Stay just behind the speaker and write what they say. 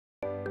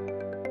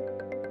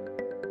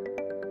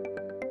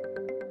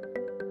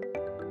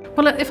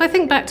Well, if I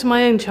think back to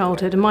my own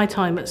childhood and my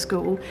time at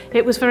school,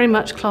 it was very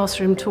much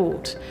classroom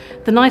taught.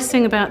 The nice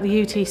thing about the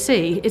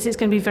UTC is it's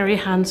going to be very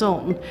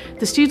hands-on.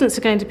 The students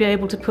are going to be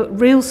able to put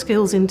real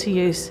skills into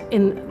use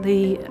in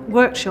the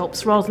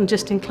workshops rather than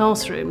just in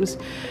classrooms.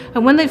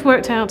 And when they've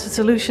worked out a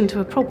solution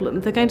to a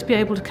problem, they're going to be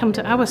able to come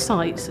to our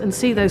sites and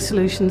see those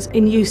solutions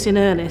in use in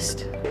earnest.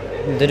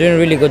 They're doing a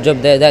really good job.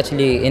 They're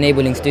actually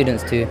enabling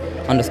students to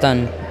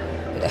understand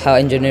how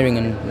engineering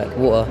and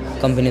water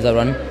companies are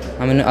run.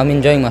 I'm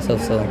enjoying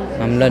myself, so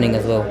I'm learning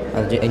as well.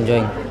 I'm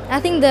enjoying.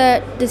 I think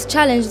that this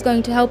challenge is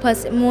going to help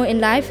us more in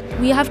life.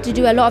 We have to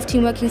do a lot of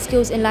teamworking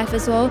skills in life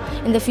as well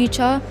in the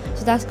future,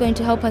 so that's going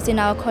to help us in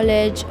our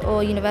college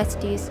or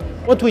universities.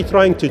 What we're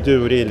trying to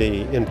do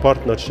really in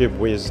partnership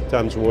with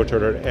Thames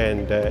Water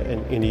and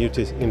in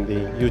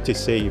the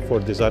UTC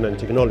for Design and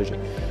Technology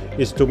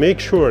is to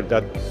make sure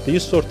that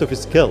these sort of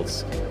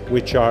skills,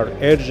 which are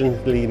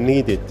urgently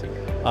needed,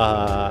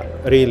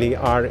 really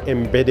are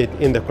embedded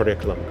in the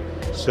curriculum.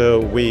 So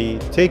we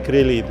take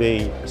really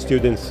the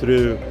students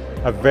through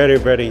a very,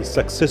 very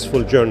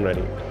successful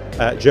journey,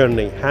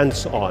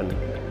 hands-on.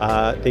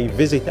 They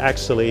visit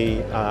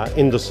actually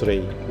industry.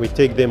 We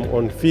take them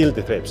on field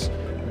trips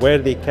where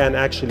they can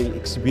actually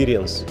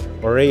experience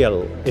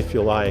real, if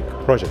you like,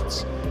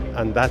 projects.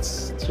 And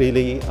that's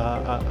really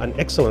an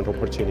excellent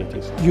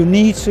opportunity. You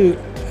need to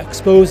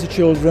expose the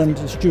children,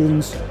 the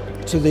students,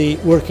 to the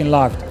working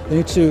life. They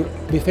need to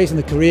be facing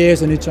the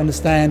careers, they need to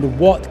understand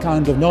what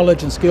kind of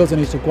knowledge and skills they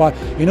need to acquire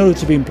in order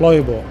to be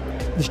employable.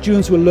 The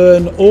students will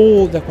learn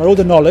all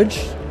the knowledge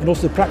and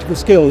also the practical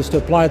skills to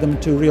apply them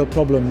to real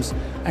problems,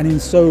 and in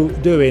so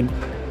doing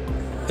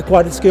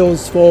acquire the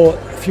skills for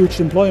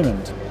future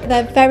employment.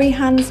 They're very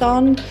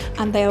hands-on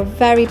and they are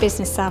very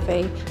business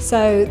savvy.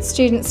 So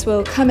students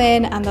will come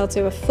in and they'll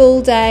do a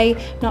full day,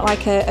 not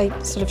like a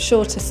sort of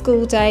shorter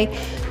school day.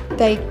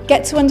 They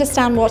get to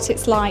understand what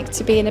it's like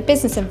to be in a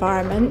business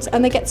environment,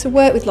 and they get to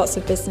work with lots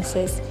of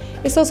businesses.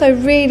 It's also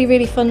really,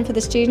 really fun for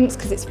the students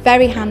because it's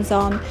very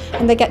hands-on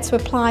and they get to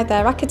apply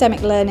their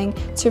academic learning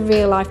to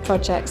real-life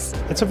projects.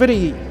 It's a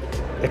very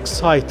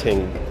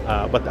exciting,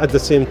 but at the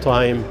same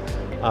time,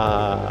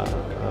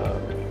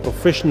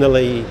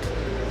 professionally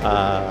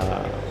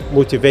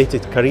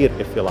motivated career,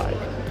 if you like.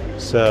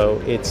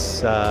 So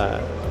it's,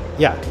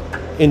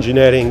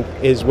 engineering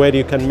is where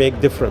you can make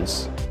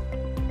difference